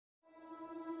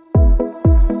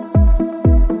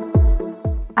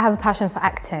I have a passion for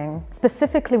acting.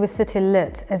 Specifically with City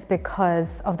Lit is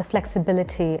because of the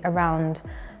flexibility around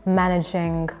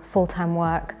managing full-time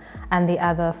work and the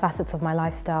other facets of my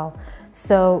lifestyle.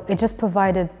 So it just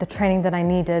provided the training that I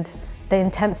needed, the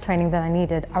intense training that I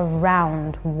needed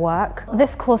around work.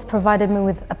 This course provided me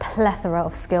with a plethora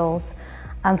of skills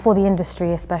for the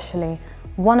industry especially.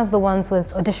 One of the ones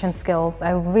was audition skills.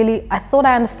 I thought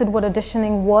I understood what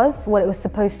auditioning was, what it was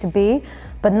supposed to be,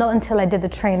 but not until I did the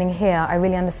training here I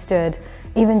really understood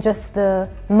even just the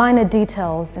minor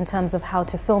details in terms of how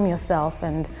to film yourself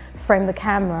and frame the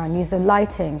camera and use the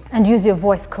lighting and use your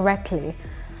voice correctly.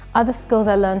 Other skills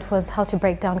I learned was how to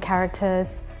break down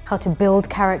characters, how to build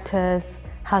characters,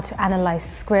 how to analyze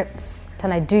scripts,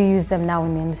 and I do use them now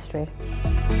in the industry.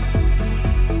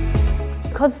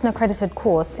 Because it's an accredited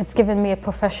course, it's given me a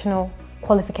professional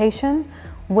qualification,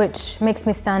 which makes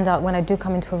me stand out when I do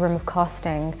come into a room of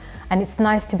casting. And it's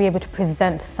nice to be able to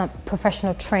present some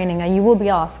professional training, and you will be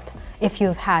asked if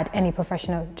you've had any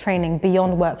professional training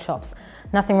beyond workshops.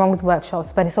 Nothing wrong with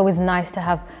workshops, but it's always nice to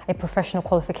have a professional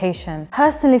qualification.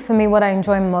 Personally, for me, what I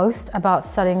enjoy most about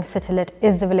studying City Lit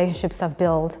is the relationships I've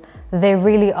built. They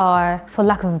really are, for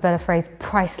lack of a better phrase,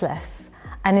 priceless.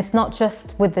 And it's not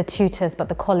just with the tutors, but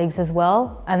the colleagues as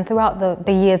well. And throughout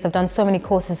the years, I've done so many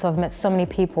courses, so I've met so many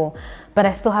people, but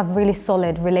I still have really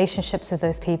solid relationships with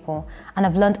those people. And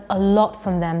I've learned a lot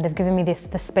from them. They've given me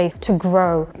the space to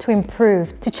grow, to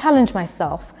improve, to challenge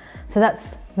myself. So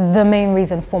that's the main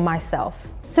reason for myself.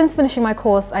 Since finishing my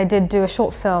course, I did do a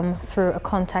short film through a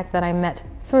contact that I met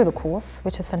through the course,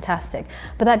 which was fantastic.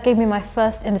 But that gave me my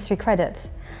first industry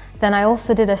credit. Then I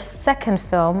also did a second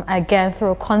film, again through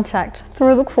a contact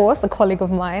through the course, a colleague of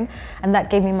mine, and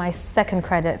that gave me my second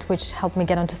credit, which helped me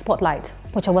get onto Spotlight,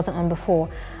 which I wasn't on before.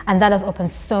 And that has opened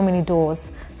so many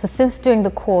doors. So since doing the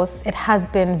course, it has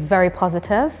been very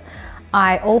positive.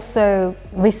 I also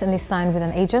recently signed with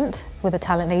an agent, with a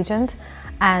talent agent.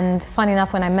 And funny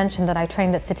enough, when I mentioned that I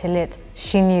trained at City Lit,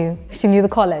 she knew the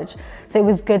college. So it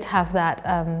was good to have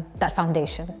that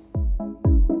foundation.